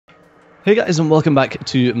Hey guys, and welcome back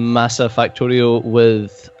to Masa Factorio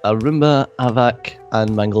with Arumba, Avac,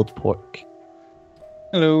 and Mangled Pork.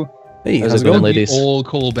 Hello. Hey, how's it going, ladies? We all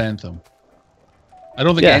call Bentham. I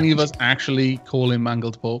don't think any of us actually call him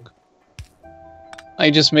Mangled Pork.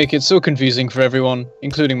 I just make it so confusing for everyone,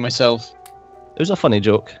 including myself. It was a funny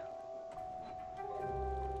joke.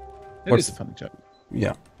 It is a funny joke.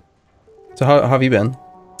 Yeah. So how have you been?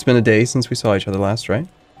 It's been a day since we saw each other last, right?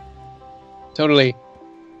 Totally.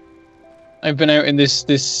 I've been out in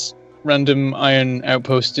this random iron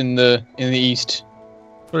outpost in the east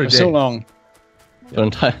for so long. For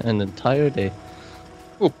an entire day.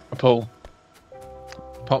 Oh, a pole.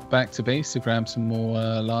 Pop back to base to grab some more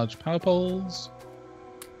large power poles.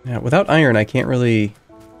 Yeah, without iron, I can't really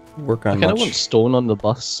work on I kind of much. want stone on the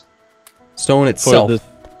bus. Stone itself.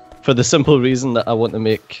 For the simple reason that I want to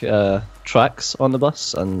make tracks on the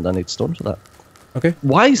bus, and I need stone for that. Okay.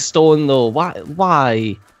 Why stone though?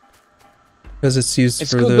 Why? Because it's used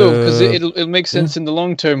It's for good the... though, because it'll make sense in the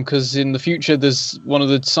long term, because in the future there's one of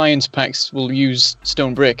the science packs will use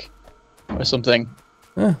stone brick or something.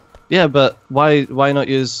 Yeah, but why not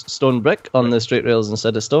use stone brick on the straight rails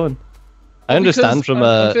instead of stone? I understand from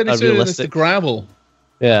a realistic... the gravel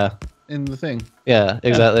Yeah. in the thing. Yeah,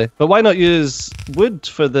 exactly. But why not use wood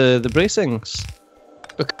for the bracings?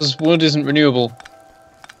 Because wood isn't renewable.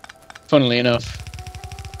 Funnily enough.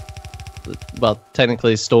 Well,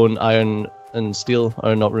 technically stone, iron, and steel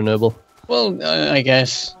are not renewable. Well, I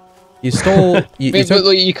guess. You stole... you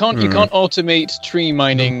can't automate tree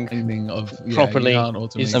mining properly.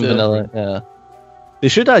 And vanilla, yeah. They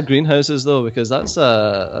should add greenhouses though, because that's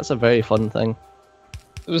a very fun thing.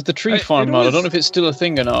 It was the tree farm mod. I don't know if it's still a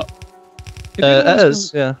thing or not. It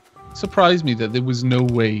is, yeah. Surprised me that there was no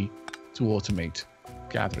way to automate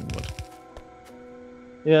gathering wood.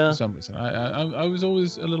 Yeah. For some reason, I was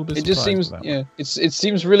always a little bit. It just seems, that it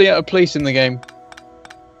seems really out of place in the game.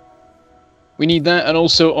 We need that, and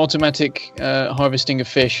also automatic harvesting of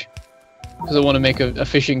fish, because I want to make a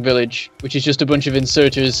fishing village, which is just a bunch of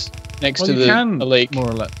inserters next to a lake. More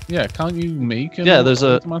or less. Yeah, can't you make? Yeah, there is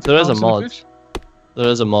a mod. There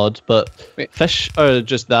is a mod, but fish are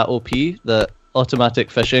just that OP that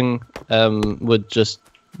automatic fishing would just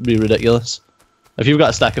be ridiculous. If you've got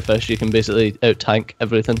a stack of fish, you can basically out-tank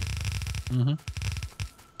everything. Mm-hmm.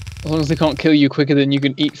 As long as they can't kill you quicker than you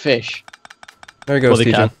can eat fish. There you go,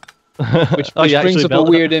 Stephen. Which brings up a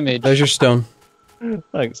weird image. There's your stone.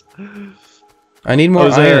 Thanks. I need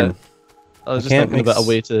more iron. I was just thinking about a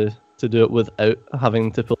way to do it without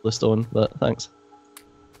having to pull the stone, but thanks.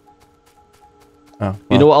 Oh, well,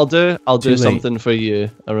 you know what I'll do? I'll do late. something for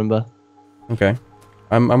you, Arumba. Okay.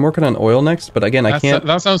 I'm working on oil next, but again, I can't...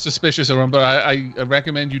 That sounds suspicious, Arumba. I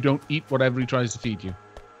recommend you don't eat whatever he tries to feed you.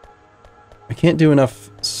 I can't do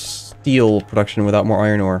enough steel production without more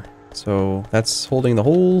iron ore. So that's holding the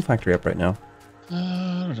whole factory up right now.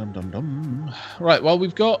 Right, well,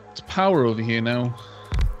 we've got power over here now.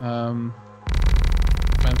 Phantom.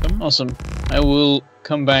 Awesome. I will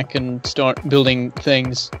come back and start building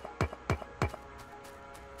things.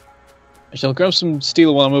 I shall grab some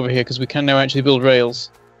steel while I'm over here, because we can now actually build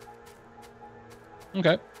rails.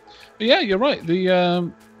 Okay. But yeah, you're right.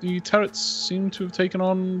 The turrets seem to have taken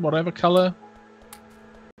on whatever color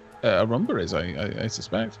Arumba is, I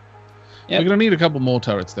suspect. Yep. We're going to need a couple more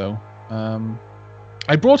turrets, though.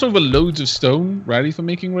 I brought over loads of stone ready for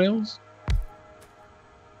making rails.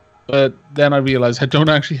 But then I realized I don't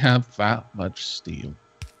actually have that much steel.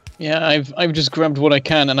 Yeah, I've just grabbed what I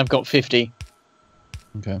can, and I've got 50.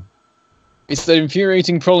 Okay. It's the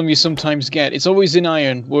infuriating problem you sometimes get. It's always in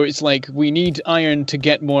iron, where it's like, we need iron to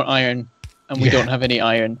get more iron, and we don't have any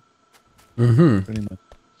iron. Mm-hmm. Pretty much.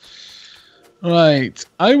 Right.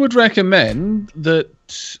 I would recommend that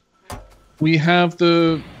we have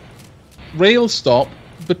the rail stop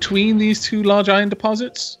between these two large iron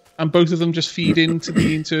deposits, and both of them just feed into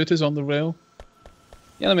the inserters on the rail.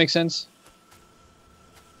 Yeah, that makes sense.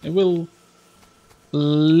 It will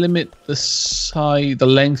limit the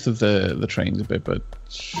length of the trains a bit, but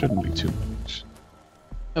shouldn't be too much.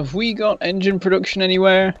 Have we got engine production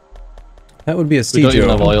anywhere? That would be a We don't even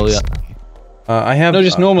have oil yet. I have... No,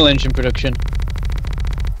 just normal engine production.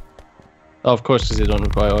 Oh, of course, because they don't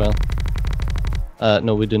require oil.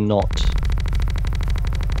 No, we do not.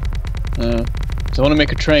 So I want to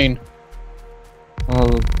make a train. Well,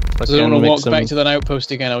 I don't want to walk back to that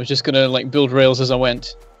outpost again. I was just going to build rails as I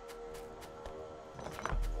went.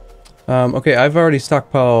 Okay, I've already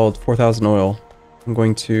stockpiled 4,000 oil. I'm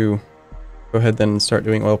going to go ahead then and start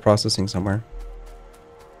doing oil processing somewhere.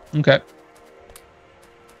 Okay.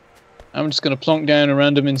 I'm just going to plonk down a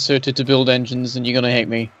random inserter to build engines, and you're going to hate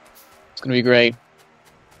me. It's going to be great.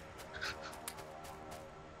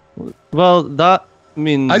 Well, that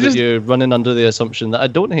means that you're running under the assumption that I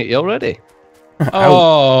don't hate you already.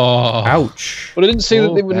 Oh. Ouch. But I didn't say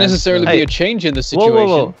that there would necessarily be a change in the situation.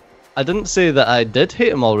 Whoa. I didn't say that I did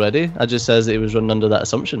hate him already. I just says that he was running under that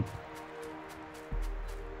assumption.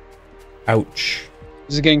 Ouch.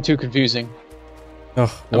 This is getting too confusing. Ugh,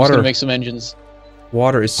 I'm just gonna make some engines.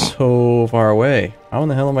 Water is so far away. How in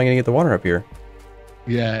the hell am I gonna get the water up here?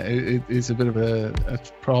 Yeah, it's a bit of a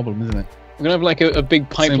problem, isn't it? We're gonna have like a big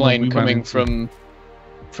pipeline coming from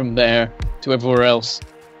there to everywhere else.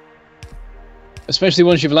 Especially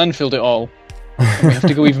once you've landfilled it all. And we have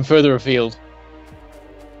to go even further afield.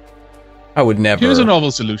 I would never. Here's a novel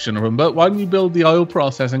solution, Arumba. Why don't you build the oil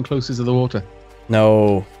processing closer to the water?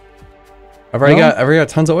 No. I've already got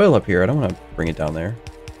tons of oil up here. I don't want to bring it down there.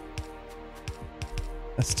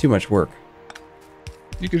 That's too much work.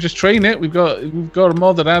 You could just train it. We've got a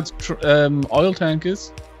mod that adds oil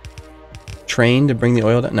tankers. Train to bring the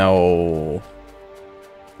oil down? No.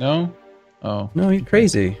 No? Oh. No, you're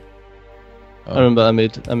crazy. I remember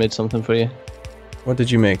I made something for you. What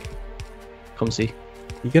did you make? Come see.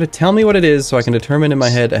 You gotta tell me what it is so I can determine in my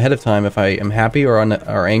head ahead of time if I am happy or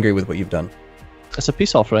angry with what you've done. It's a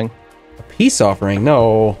peace offering. A peace offering?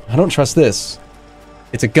 No, I don't trust this.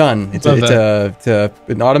 It's a gun. It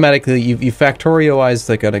automatically you factorialized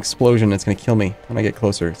like an explosion. It's gonna kill me when I get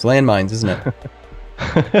closer. It's landmines, isn't it?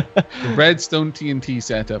 The redstone TNT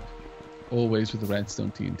setup. Always with the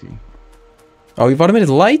redstone TNT. Oh, you've automated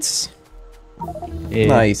lights? Yeah.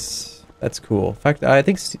 Nice. That's cool. In fact, I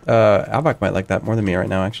think Albach might like that more than me right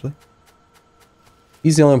now, actually.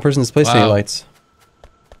 He's the only person that's placed any lights.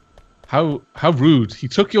 How rude. He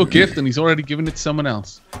took your gift and he's already given it to someone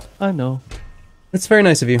else. I know. That's very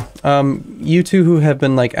nice of you. You two who have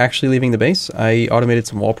been like actually leaving the base, I automated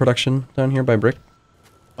some wall production down here by brick.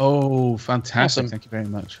 Oh, fantastic. Awesome. Thank you very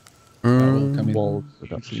much. That will come in wall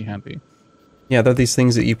production handy. Yeah, they're these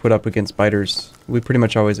things that you put up against biters. We pretty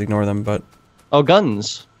much always ignore them, but... Oh,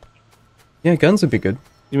 guns? Yeah, guns would be good.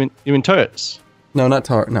 You mean turrets? No, not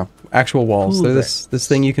turret. No, actual walls. They're this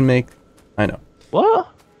thing you can make. I know. What?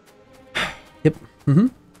 Yep. Mm-hmm.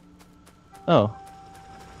 Oh.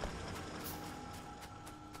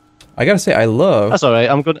 I gotta say, I love... That's alright.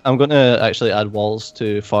 I'm going to actually add walls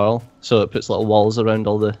to Farl, so it puts little walls around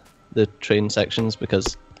all the train sections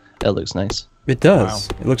because it looks nice. It does.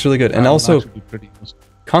 Wow. It looks really good. And also,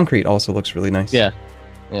 concrete also looks really nice. Yeah.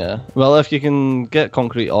 Yeah. Well, if you can get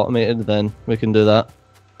concrete automated, then we can do that.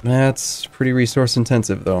 That's pretty resource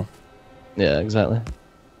intensive, though. Yeah, exactly.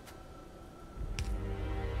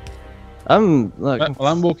 I'm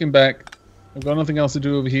walking back. I've got nothing else to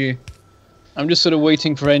do over here. I'm just sort of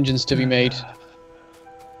waiting for engines to be made.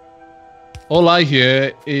 All I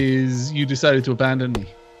hear is you decided to abandon me.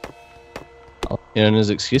 Hearing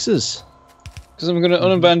his excuses. Because I'm going to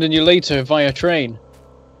unabandon you later via train.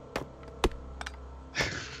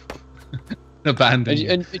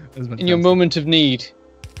 Abandon in your moment of need.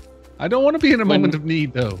 I don't want to be in a moment of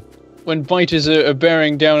need, though. When biters are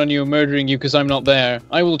bearing down on you and murdering you because I'm not there,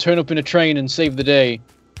 I will turn up in a train and save the day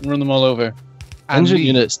and run them all over. Engine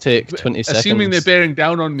units take 20 seconds. Assuming they're bearing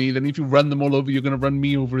down on me, then if you run them all over, you're going to run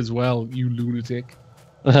me over as well, you lunatic.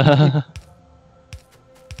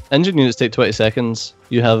 Engine units take 20 seconds.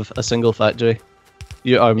 You have a single factory.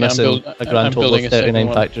 You are missing a grand total of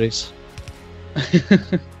 39 factories.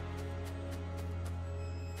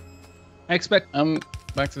 I expect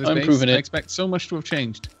back to this base. I expect so much to have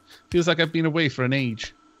changed. Feels like I've been away for an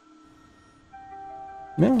age.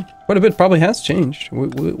 Yeah, quite a bit probably has changed.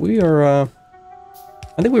 We are.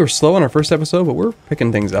 I think we were slow on our first episode, but we're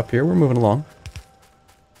picking things up here. We're moving along.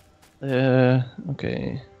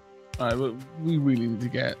 Okay. All right, well, we really need to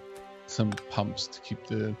get some pumps to keep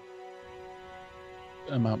the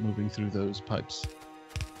amount moving through those pipes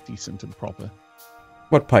decent and proper.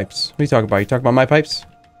 What pipes? What are you talking about? You talking about my pipes?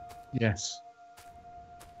 Yes.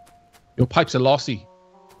 Your pipes are lossy.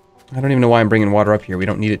 I don't even know why I'm bringing water up here. We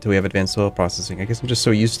don't need it till we have advanced soil processing. I guess I'm just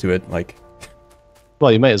so used to it, like...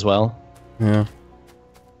 Well, you might as well. Yeah.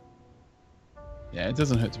 Yeah, it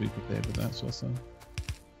doesn't hurt to be prepared with that sort of stuff.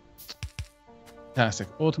 Fantastic.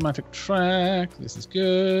 Automatic track. This is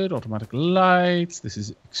good. Automatic lights. This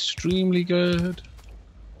is extremely good.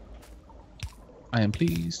 I am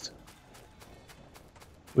pleased.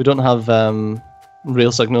 We don't have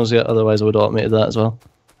rail signals yet, otherwise I would have automated that as well.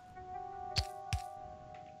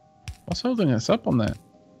 What's holding us up on that?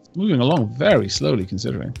 It's moving along very slowly,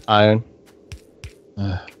 considering. Iron.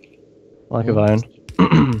 Lack of iron.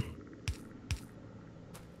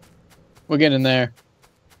 We're getting there.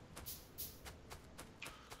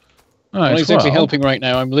 Right, I'm not exactly helping right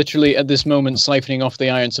now. I'm literally, at this moment, siphoning off the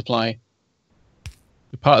iron supply.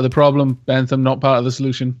 You're part of the problem, Bentham, not part of the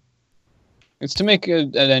solution. It's to make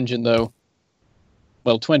an engine, though.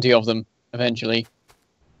 Well, 20 of them, eventually.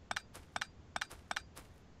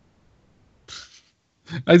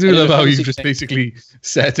 I do love how you just basically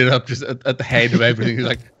set it up just at the head of everything. You're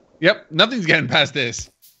like, yep, nothing's getting past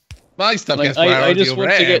this. My stuff gets priority I just over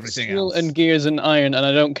want to get everything steel else. and gears and iron, and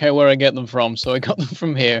I don't care where I get them from, so I got them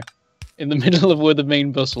from here. In the middle of where the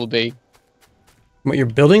main bus will be. What, you're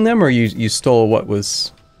building them, or you stole what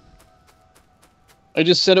was... I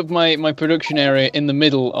just set up my production area in the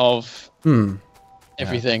middle of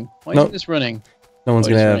everything. Why isn't this running? No one's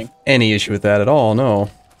going to have any issue with that at all, no.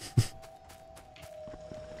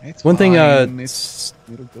 It's one thing, it'll go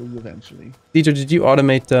eventually. DJ, did you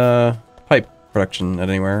automate pipe production at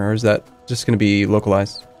anywhere, or is that just going to be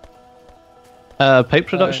localized? Pipe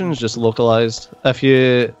production is just localized. If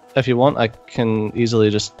you want, I can easily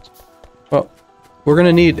just... Well, we're going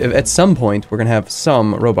to need, at some point, we're going to have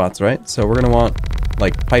some robots, right? So we're going to want,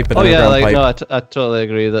 like, pipe and underground pipe. No, I totally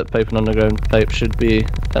agree that pipe and underground pipe should be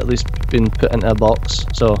at least being put into a box,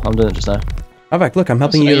 so I'm doing it just now. Avac, look, I'm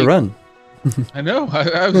helping you to run. I know,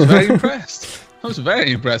 I was very impressed. I was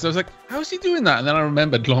very impressed. I was like, how is he doing that? And then I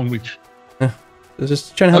remembered Longreach. I was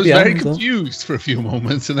just trying to help you out. I was very confused for a few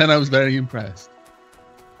moments, and then I was very impressed.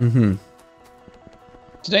 Mm-hmm.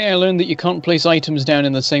 Today I learned that you can't place items down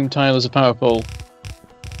in the same tile as a power pole.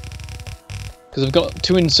 Because I've got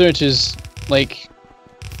two inserters,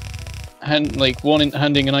 one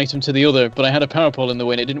handing an item to the other, but I had a power pole in the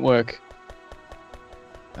way and it didn't work.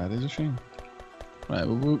 That is a shame. Right,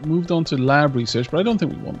 we moved on to lab research, but I don't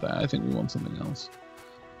think we want that. I think we want something else.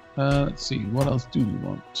 Let's see, what else do we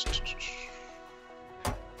want?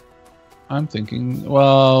 I'm thinking,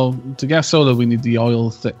 well, to gas solar, we need the oil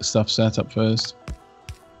stuff set up first.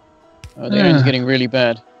 Oh, the iron's getting really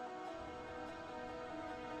bad.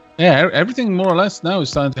 Yeah, everything more or less now is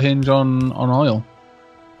starting to hinge on oil.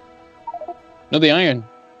 No, the iron.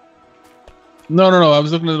 No. I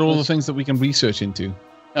was looking at all the things that we can research into.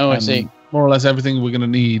 Oh, I see. More or less everything we're going to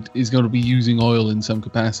need is going to be using oil in some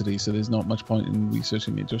capacity, so there's not much point in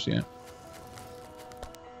researching it just yet.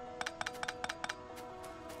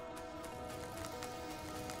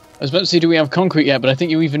 I was about to say, do we have concrete yet? But I think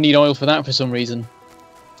you even need oil for that for some reason.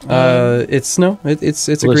 It's a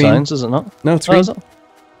green. Science, is it not? No, it's green. Is it?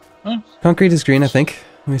 Oh. Concrete is green, I think.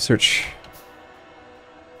 Let me search.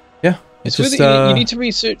 Yeah, it's just you need to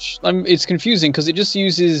research. It's confusing because it just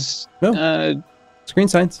uses. No, it's green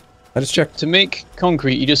science. I just checked. To make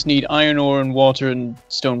concrete, you just need iron ore and water and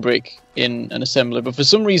stone brick in an assembler. But for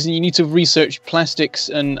some reason, you need to research plastics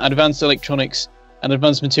and advanced electronics and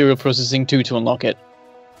advanced material processing too to unlock it.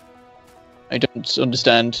 I don't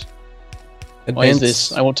understand. Why is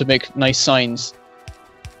this? I want to make nice signs.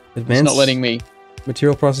 It's not letting me.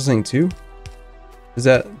 Material processing too? Is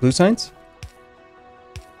that blue science?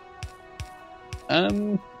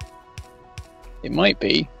 It might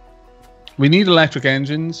be. We need electric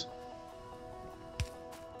engines.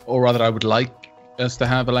 Or rather, I would like us to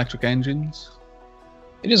have electric engines.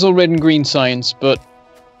 It is all red and green science, but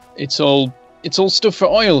it's all stuff for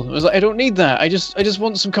oil. I was like, I don't need that. I just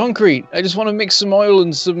want some concrete. I just want to mix some oil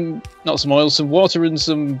and some water and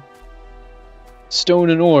some stone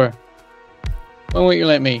and ore. Why won't you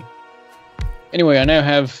let me? Anyway, I now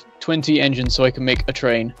have 20 engines so I can make a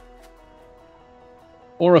train.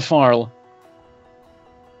 Or a farl.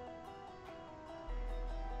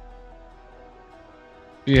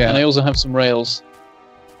 Yeah. And I also have some rails.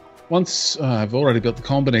 Once I've already built the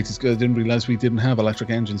combinators because I didn't realize we didn't have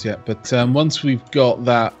electric engines yet. But once we've got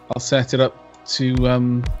that, I'll set it up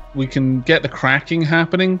to we can get the cracking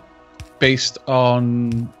happening based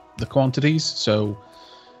on the quantities. So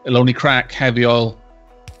it'll only crack heavy oil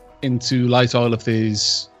into light oil if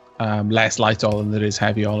there's less light oil than there is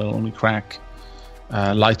heavy oil. It'll only crack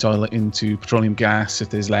light oil into petroleum gas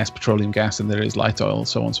if there's less petroleum gas than there is light oil,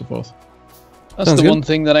 so on and so forth. That's the one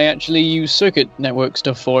thing that I actually use circuit network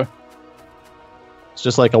stuff for. It's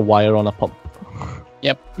just like a wire on a pump.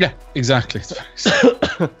 Yep. Yeah, exactly. It's very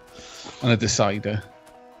simple. And a decider.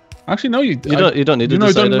 Actually, no, you don't need a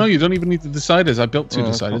decider. You don't even need the deciders. I built two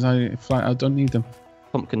deciders. I don't need them.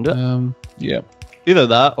 Pump can do it. Yeah. Either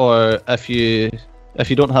that, or if you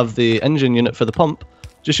don't have the engine unit for the pump,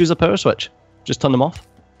 just use a power switch. Just turn them off.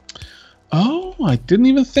 Oh, I didn't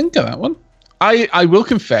even think of that one. I will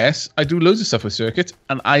confess, I do loads of stuff with circuit,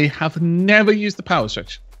 and I have never used the power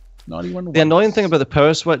switch. Not even once. The annoying thing about the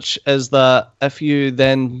power switch is that if you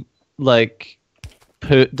then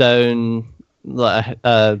put down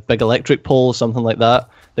a big electric pole or something like that,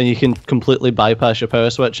 then you can completely bypass your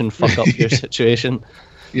power switch and fuck up your situation.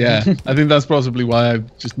 Yeah, I think that's possibly why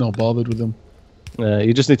I've just not bothered with them.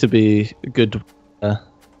 You just need to be good.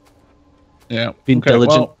 Yeah. Being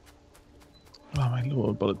diligent. Well, oh my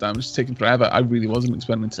lord, bullet damage is taking forever. I really wasn't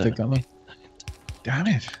expecting it to take that long. Damn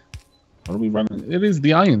it. What are we running? It is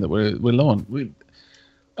the iron that we're low on.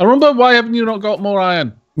 Arumba, why haven't you not got more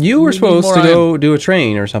iron? You were supposed to go do a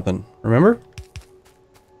train or something, remember?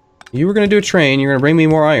 You were going to do a train, you're going to bring me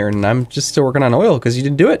more iron, and I'm just still working on oil because you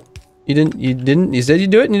didn't do it. You said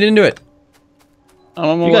you'd do it and you didn't do it.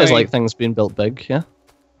 You guys like things being built big, yeah?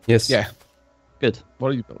 Yes. Yeah. Good. What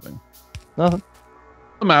are you building? Nothing.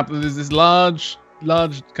 The map, there's this large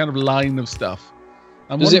kind of line of stuff.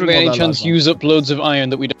 Does it by any chance use up loads of iron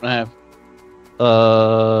that we don't have?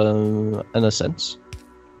 In a sense.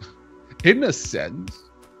 In a sense?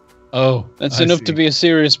 Oh. That's enough to be a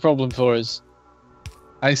serious problem for us.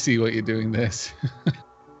 I see what you're doing this.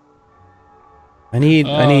 I need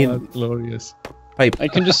glorious pipe. I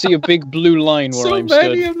can just see a big blue line where I'm stood. So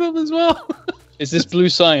many of them as well. Is this blue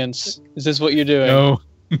science? Is this what you're doing? No.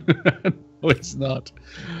 No, it's not.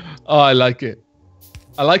 Oh, I like it.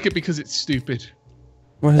 I like it because it's stupid.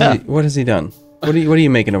 What has he done? What are you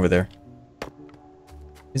making over there?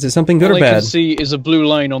 Is it something good or bad? All I can see is a blue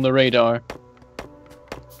line on the radar.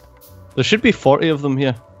 There should be 40 of them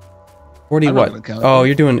here. 40 what? Oh,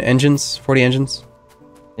 you're doing engines? 40 engines?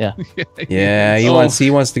 Yeah. Yeah, he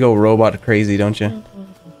wants to go robot crazy, don't you?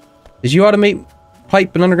 Did you automate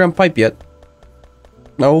pipe and underground pipe yet?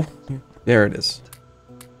 No? There it is.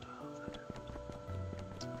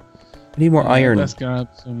 I need more iron. Let's grab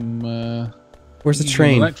some... Where's the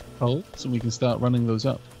train? Electric poles, so we can start running those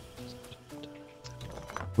up.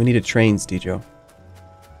 We need a train, Stejo.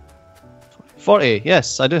 40,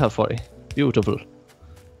 yes, I do have 40. Beautiful.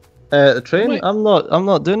 The train? I'm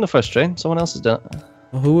not doing the first train. Someone else is doing it.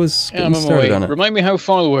 Well, who was getting started on it? Remind me how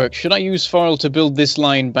file works. Should I use file to build this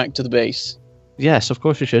line back to the base? Yes, of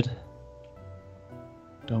course you should.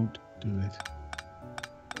 Don't do it.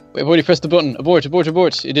 Wait, I've already pressed the button. Abort, abort,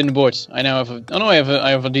 abort. It didn't abort. I now have a... Oh no, I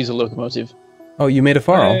have a diesel locomotive. Oh, you made a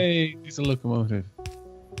file? Hey, diesel locomotive.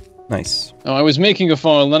 Nice. Oh, I was making a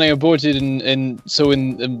file, then I aborted, and so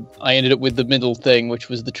I ended up with the middle thing, which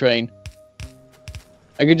was the train.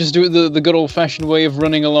 I could just do it the good old-fashioned way of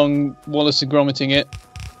running along Wallace and Grommeting it.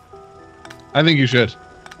 I think you should.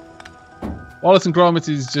 Wallace and Gromit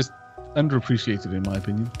is just underappreciated, in my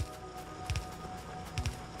opinion.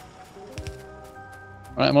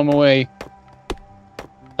 Right, I'm on my way.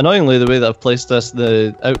 Annoyingly, the way that I've placed this,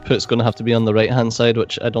 the output's going to have to be on the right-hand side,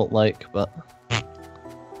 which I don't like, but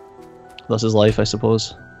this is life, I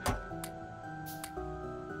suppose.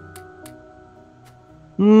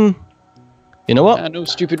 You know what? No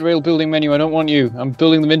stupid rail building menu, I don't want you. I'm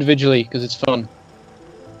building them individually, because it's fun.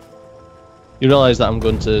 You realise that I'm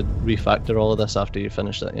going to refactor all of this after you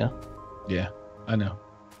finish it, yeah? Yeah, I know.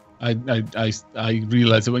 I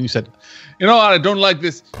realised it when you said, you know what, I don't like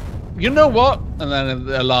this. You know what? And then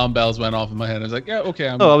the alarm bells went off in my head. I was like, yeah, okay.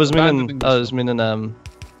 I was meaning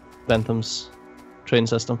Bentham's train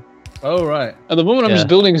system. Oh, right. At the moment, I'm just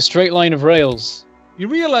building a straight line of rails. You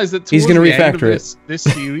realise that he's going to refactor this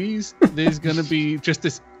series, there's going to be just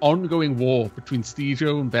this ongoing war between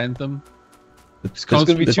Stejo and Bentham. There's going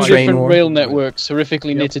to be two different rail networks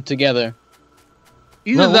horrifically knitted together.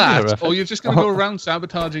 Either that, or you're just going to go around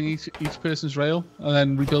sabotaging each person's rail and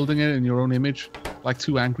then rebuilding it in your own image, like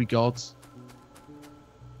two angry gods.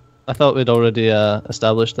 I thought we'd already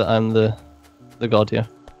established that I'm the god here.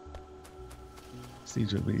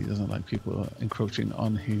 Stejo really doesn't like people encroaching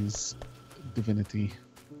on his divinity.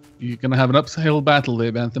 You're going to have an uphill battle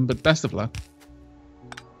there, Bentham, but best of luck.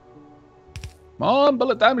 Come on,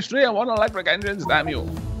 bullet damage 3, I want electric engines, damn you.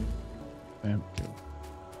 I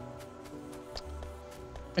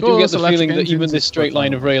do get the feeling that even this straight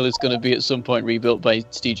line of rail is going to be at some point rebuilt by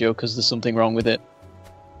Stejo because there's something wrong with it.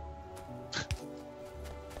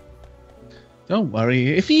 Don't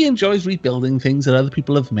worry, if he enjoys rebuilding things that other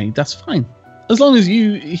people have made, that's fine. As long as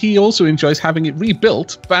he also enjoys having it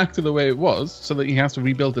rebuilt back to the way it was, so that he has to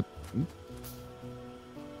rebuild it. I'm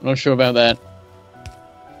not sure about that.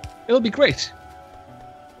 It'll be great.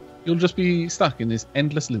 You'll just be stuck in this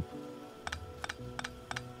endless loop.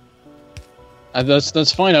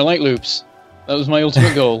 That's fine, I like loops. That was my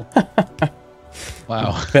ultimate goal.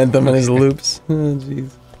 Wow. Bentham and his loops. Oh, jeez.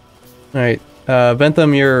 Alright,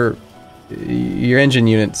 Bentham, your engine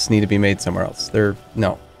units need to be made somewhere else.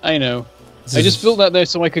 No. I know. I just built that there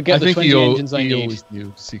so I could get the 20 engines I need. I always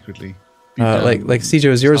knew, secretly. Like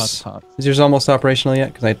Stejo, is yours almost operational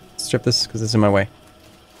yet? Can I strip this? Because it's in my way.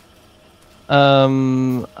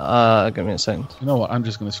 Give me a second. You know what? I'm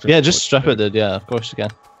just going to strip it. Yeah, just strip it, dude. Yeah, of course you can.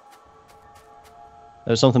 It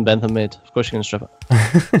was something Bentham made. Of course you can strip it.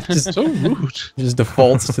 Just so rude. Just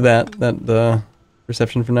defaults to that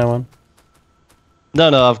reception from now on.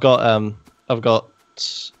 No, I've got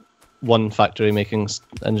one factory making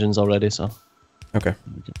engines already, so. Okay.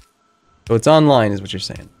 So it's online, is what you're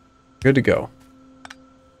saying. Good to go.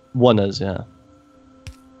 One is, yeah.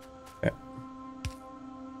 Okay.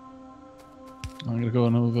 I'm gonna go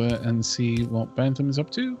on over and see what Bentham is up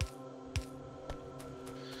to.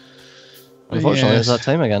 Unfortunately, it's that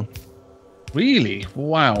time again. Really?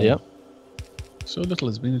 Wow. Yep. So little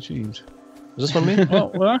has been achieved. Is this one me?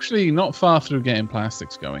 Well, we're actually not far through getting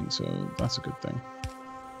plastics going, so that's a good thing.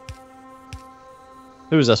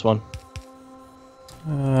 Who is this one?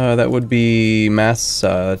 That would be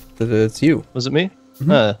MASA. It's you. Was it me?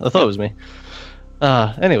 I thought it was me.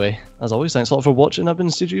 Anyway, as always, thanks a lot for watching. I've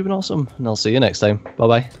been Studio, you've been awesome, and I'll see you next time.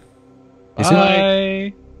 Bye-bye. Bye.